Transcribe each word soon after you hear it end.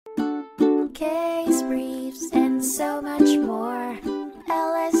case briefs, and so much more.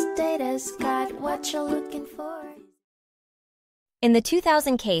 LSData's got what you're looking for. In the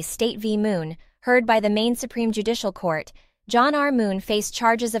 2000 case State v. Moon, heard by the Maine Supreme Judicial Court, John R. Moon faced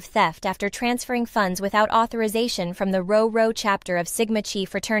charges of theft after transferring funds without authorization from the Rho chapter of Sigma Chi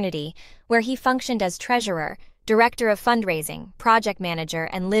fraternity, where he functioned as treasurer, director of fundraising, project manager,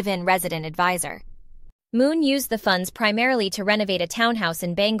 and live-in resident advisor. Moon used the funds primarily to renovate a townhouse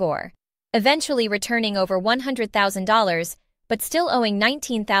in Bangor, eventually returning over $100,000, but still owing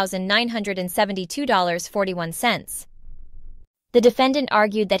 $19,972.41. The defendant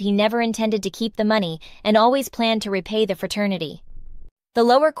argued that he never intended to keep the money and always planned to repay the fraternity. The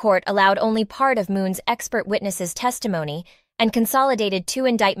lower court allowed only part of Moon's expert witness's testimony and consolidated 2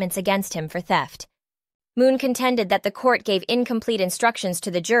 indictments against him for theft. Moon contended that the court gave incomplete instructions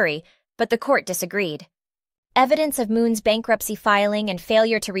to the jury, but the court disagreed. Evidence of Moon's bankruptcy filing and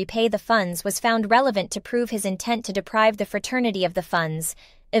failure to repay the funds was found relevant to prove his intent to deprive the fraternity of the funds,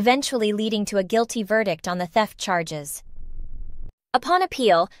 eventually leading to a guilty verdict on the theft charges. Upon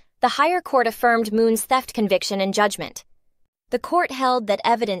appeal, the higher court affirmed Moon's theft conviction and judgment. The court held that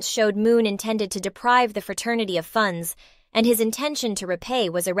evidence showed Moon intended to deprive the fraternity of funds, and his intention to repay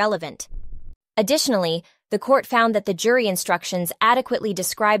was irrelevant. Additionally, the court found that the jury instructions adequately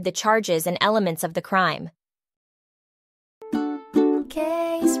described the charges and elements of the crime.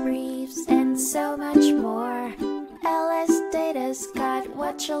 Case briefs, and so much more. LSData's got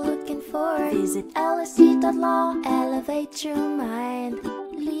what you're looking for. Visit lsd.law, elevate your mind.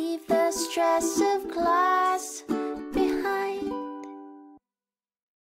 Leave the stress of class.